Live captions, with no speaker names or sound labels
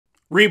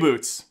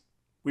Reboots.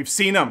 We've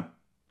seen them.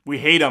 We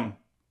hate them.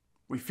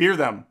 We fear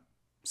them.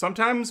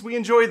 Sometimes we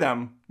enjoy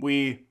them.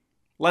 We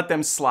let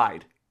them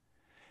slide.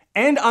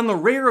 And on the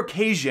rare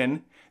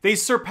occasion, they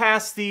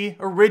surpass the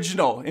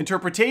original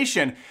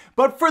interpretation.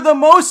 But for the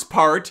most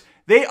part,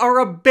 they are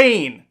a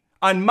bane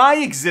on my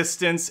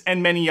existence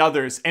and many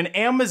others. And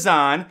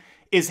Amazon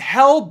is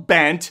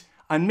hell-bent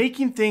on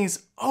making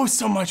things oh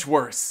so much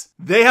worse.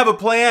 They have a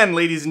plan,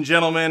 ladies and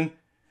gentlemen.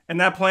 And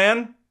that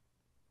plan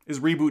is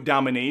reboot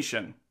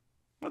domination.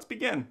 Let's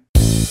begin.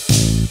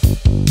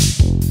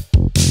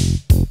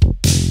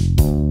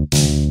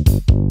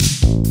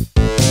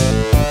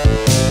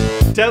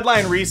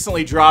 Deadline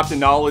recently dropped a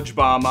knowledge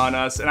bomb on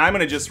us, and I'm going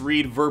to just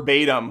read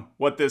verbatim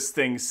what this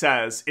thing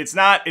says. It's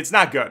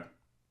not good.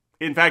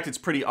 In fact, it's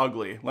pretty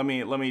ugly. Let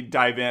me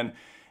dive in.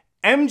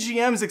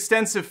 MGM's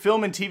extensive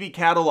film and TV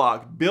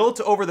catalog, built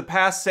over the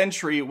past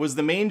century, was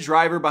the main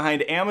driver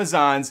behind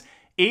Amazon's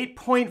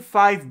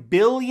 $8.5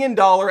 billion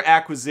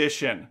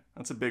acquisition,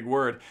 that's a big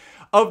word,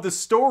 of the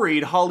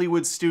storied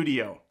Hollywood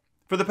studio.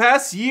 For the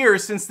past year,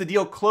 since the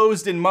deal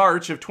closed in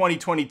March of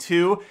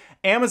 2022,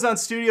 Amazon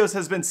Studios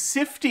has been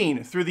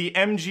sifting through the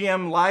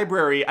MGM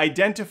library,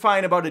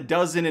 identifying about a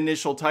dozen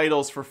initial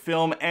titles for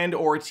film and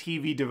or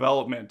TV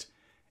development,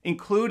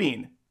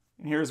 including,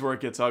 and here's where it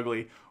gets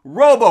ugly,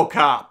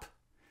 RoboCop,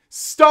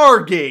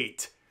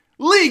 Stargate,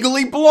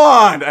 Legally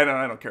Blonde, I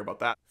don't care about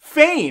that,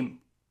 Fame,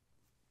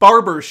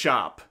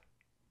 Barbershop,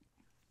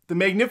 The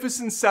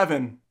Magnificent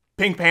Seven,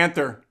 Pink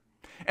Panther,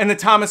 and The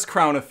Thomas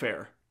Crown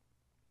Affair.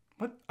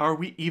 What are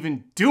we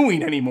even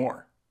doing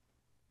anymore?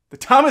 The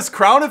Thomas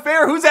Crown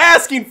Affair? Who's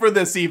asking for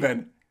this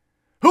even?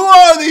 Who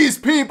are these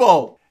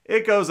people?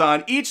 It goes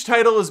on. Each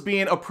title is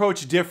being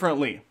approached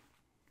differently.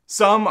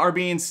 Some are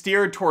being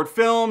steered toward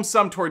film,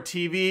 some toward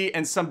TV,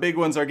 and some big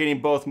ones are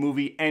getting both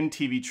movie and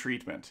TV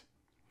treatment.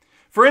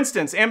 For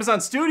instance, Amazon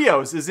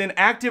Studios is in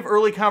active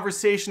early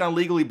conversation on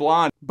Legally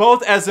Blonde,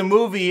 both as a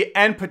movie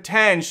and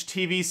potential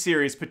TV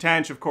series.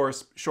 Potential, of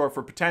course, short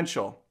for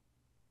potential.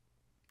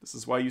 This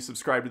is why you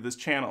subscribe to this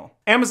channel.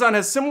 Amazon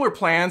has similar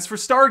plans for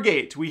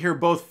Stargate. We hear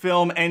both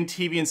film and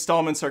TV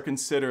installments are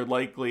considered.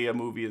 Likely a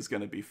movie is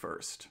going to be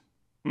first.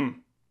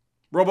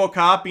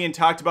 RoboCop being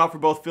talked about for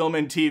both film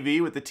and TV,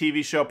 with the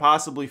TV show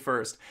possibly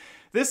first.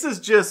 This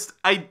is just,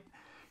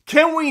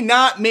 can we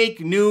not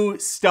make new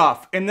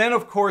stuff? And then,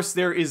 of course,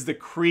 there is the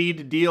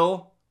Creed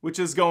deal, which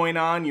is going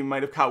on. You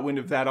might have caught wind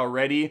of that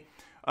already.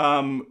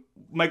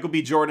 Michael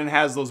B. Jordan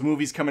has those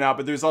movies coming out,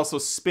 but there's also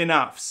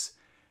spin-offs.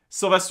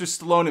 Sylvester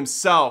Stallone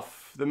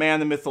himself, the man,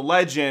 the myth, the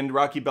legend,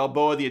 Rocky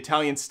Balboa, the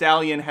Italian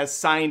Stallion, has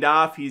signed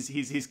off.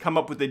 He's come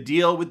up with a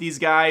deal with these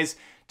guys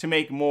to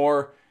make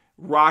more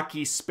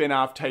Rocky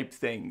spin-off type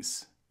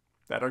things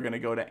that are going to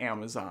go to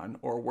Amazon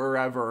or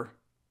wherever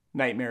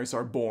nightmares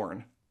are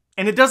born.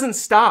 And it doesn't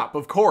stop,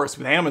 of course,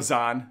 with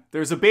Amazon.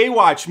 There's a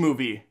Baywatch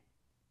movie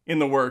in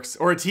the works,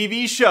 or a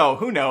TV show,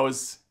 who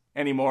knows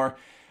anymore.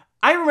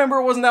 I remember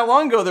it wasn't that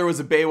long ago there was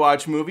a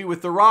Baywatch movie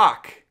with The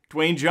Rock,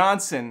 Dwayne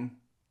Johnson,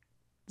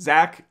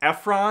 Zac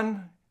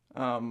Efron.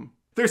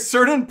 There's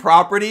certain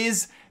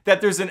properties that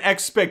there's an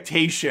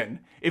expectation.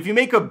 If you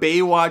make a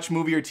Baywatch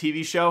movie or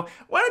TV show,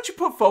 why don't you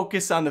put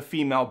focus on the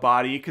female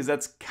body? Because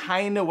that's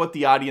kind of what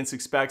the audience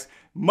expects.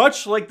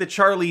 Much like the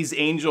Charlie's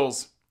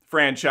Angels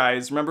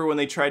franchise. Remember when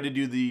they tried to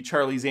do the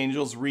Charlie's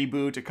Angels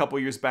reboot a couple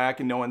years back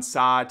and no one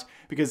saw it?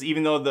 Because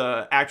even though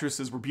the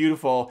actresses were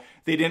beautiful,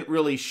 they didn't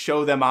really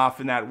show them off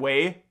in that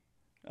way.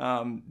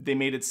 They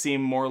made it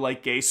seem more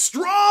like a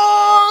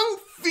strong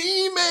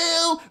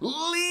female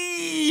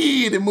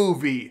lead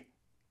movie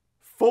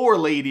for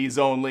ladies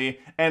only,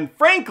 and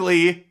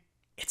frankly,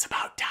 it's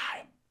about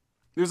time.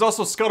 There's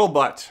also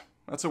scuttlebutt.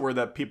 That's a word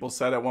that people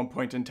said at one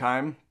point in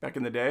time, back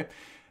in the day,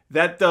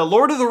 that the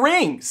Lord of the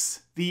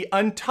Rings, the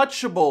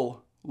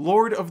untouchable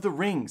Lord of the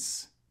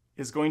Rings,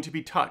 is going to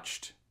be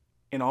touched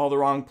in all the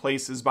wrong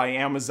places by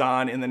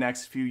Amazon in the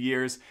next few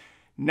years.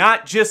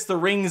 Not just the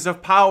Rings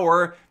of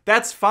Power.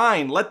 That's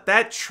fine. Let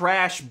that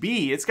trash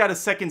be. It's got a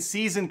second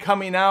season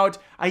coming out.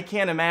 I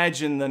can't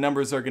imagine the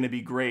numbers are going to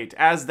be great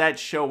as that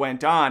show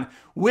went on,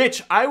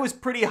 which I was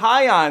pretty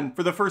high on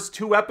for the first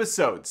 2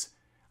 episodes.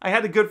 I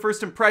had a good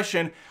first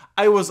impression.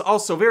 I was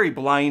also very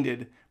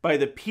blinded by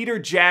the Peter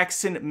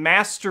Jackson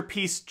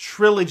masterpiece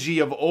trilogy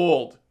of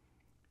old.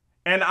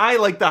 And I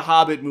like the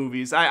Hobbit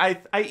movies.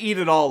 I eat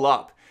it all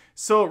up.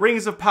 So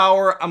Rings of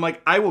Power, I'm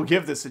like, I will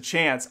give this a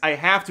chance. I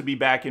have to be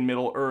back in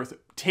Middle-earth.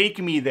 Take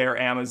me there,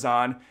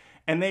 Amazon.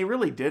 And they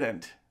really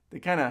didn't. They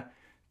kind of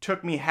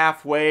took me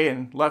halfway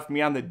and left me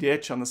on the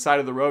ditch on the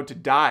side of the road to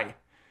die.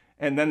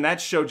 And then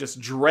that show just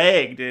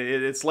dragged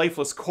its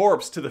lifeless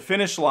corpse to the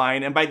finish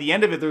line. And by the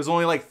end of it, there's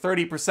only like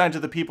 30%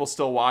 of the people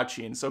still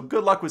watching. So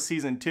good luck with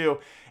season 2.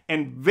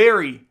 And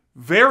very,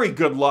 very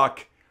good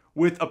luck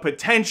with a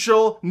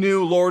potential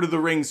new Lord of the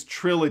Rings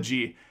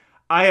trilogy.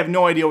 I have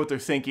no idea what they're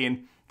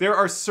thinking. There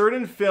are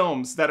certain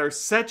films that are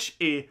such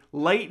a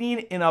lightning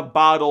in a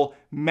bottle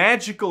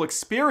magical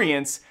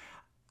experience.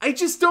 I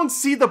just don't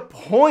see the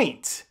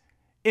point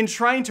in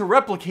trying to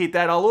replicate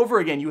that all over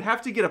again. You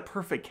have to get a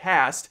perfect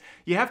cast,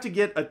 you have to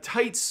get a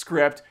tight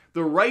script,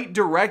 the right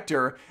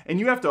director, and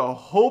you have to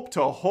hope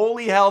to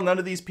holy hell none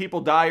of these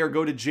people die or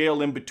go to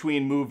jail in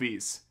between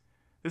movies.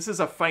 This is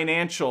a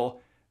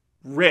financial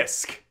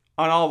risk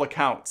on all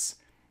accounts.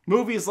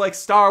 Movies like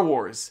Star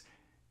Wars,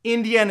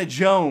 Indiana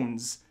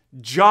Jones,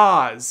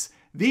 Jaws,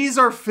 these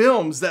are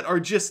films that are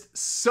just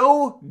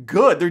so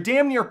good. They're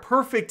damn near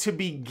perfect to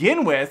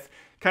begin with,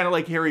 kind of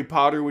like Harry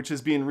Potter, which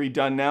is being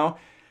redone now.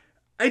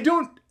 I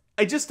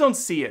just don't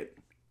see it.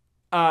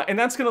 And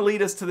that's going to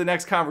lead us to the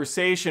next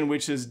conversation,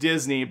 which is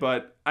Disney,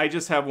 but I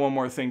just have one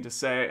more thing to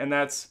say, and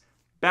that's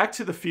Back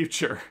to the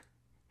Future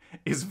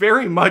is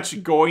very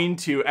much going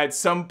to, at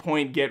some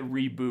point, get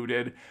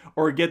rebooted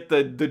or get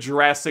the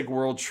Jurassic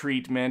World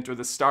treatment or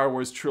the Star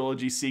Wars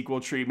trilogy sequel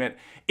treatment.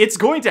 It's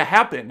going to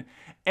happen.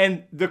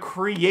 And the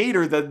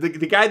creator, the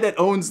guy that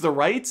owns the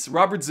rights,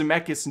 Robert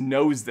Zemeckis,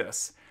 knows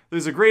this.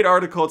 There's a great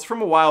article, it's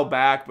from a while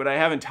back, but I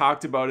haven't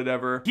talked about it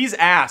ever. He's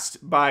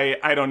asked by,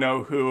 I don't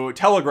know who,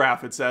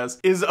 Telegraph it says,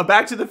 is a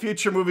Back to the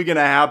Future movie gonna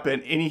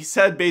happen? And he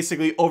said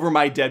basically, over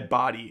my dead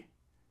body.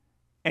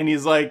 And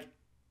he's like,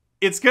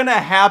 it's gonna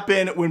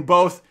happen when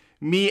both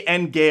me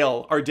and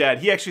Gail are dead.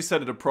 He actually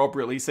said it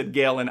appropriately, he said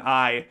Gail and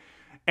I.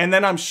 And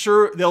then I'm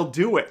sure they'll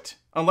do it,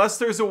 unless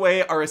there's a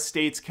way our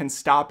estates can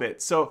stop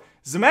it. So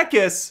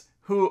Zemeckis,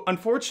 who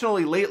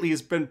unfortunately lately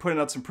has been putting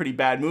out some pretty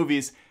bad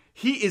movies,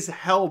 he is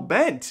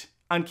hell-bent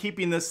on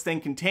keeping this thing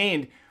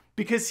contained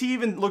because he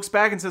even looks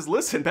back and says,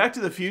 listen, Back to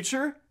the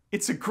Future,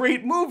 it's a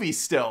great movie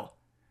still.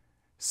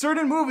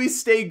 Certain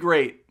movies stay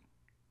great.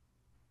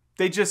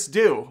 They just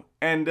do.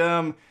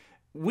 And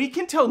we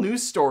can tell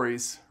news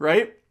stories,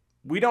 right?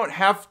 We don't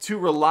have to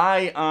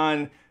rely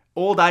on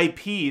old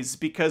IPs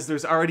because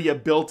there's already a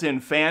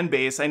built-in fan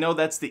base. I know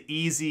that's the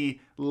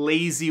easy,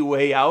 lazy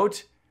way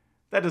out.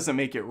 That doesn't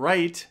make it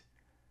right.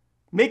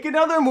 Make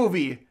another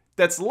movie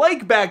that's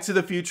like Back to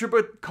the Future,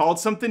 but called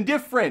something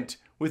different,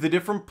 with a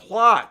different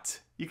plot.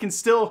 You can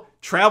still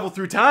travel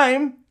through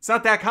time. It's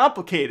not that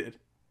complicated.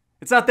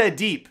 It's not that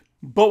deep.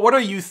 But what are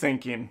you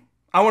thinking?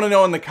 I want to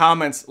know in the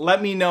comments.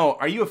 Let me know.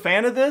 Are you a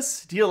fan of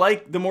this? Do you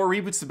like the more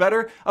reboots, the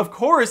better? Of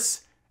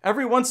course,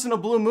 every once in a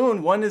blue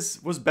moon, one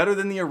was better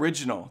than the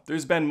original.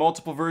 There's been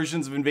multiple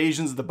versions of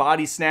Invasions of the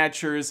Body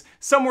Snatchers.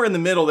 Somewhere in the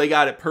middle, they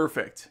got it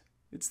perfect.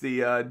 It's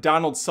the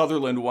Donald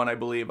Sutherland one, I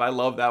believe. I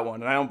love that one,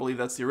 and I don't believe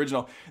that's the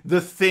original.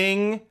 The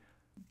Thing,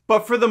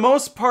 but for the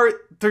most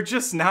part, they're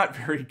just not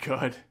very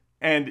good.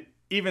 And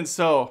even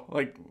so,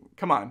 like,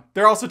 come on.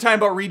 They're also talking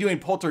about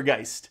redoing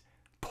Poltergeist.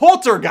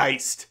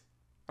 Poltergeist!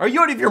 Are you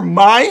out of your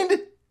mind?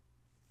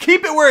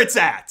 Keep it where it's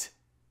at.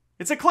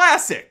 It's a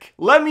classic.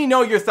 Let me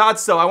know your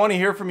thoughts, though. I want to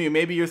hear from you.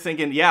 Maybe you're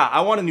thinking, yeah,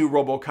 I want a new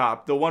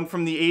RoboCop. The one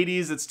from the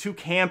 80s, it's too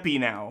campy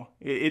now.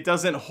 It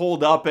doesn't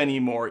hold up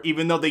anymore,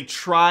 even though they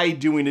tried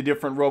doing a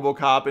different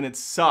RoboCop and it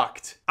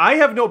sucked. I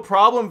have no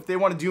problem if they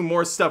want to do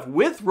more stuff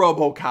with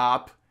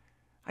RoboCop.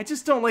 I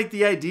just don't like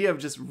the idea of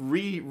just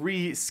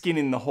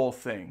re-skinning the whole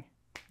thing.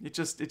 It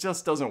just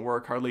doesn't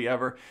work hardly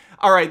ever.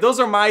 All right,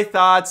 those are my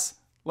thoughts.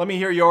 Let me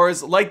hear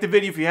yours. Like the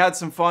video if you had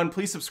some fun.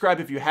 Please subscribe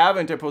if you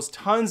haven't. I post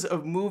tons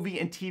of movie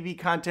and TV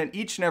content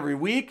each and every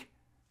week.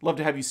 Love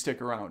to have you stick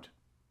around.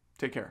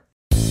 Take care.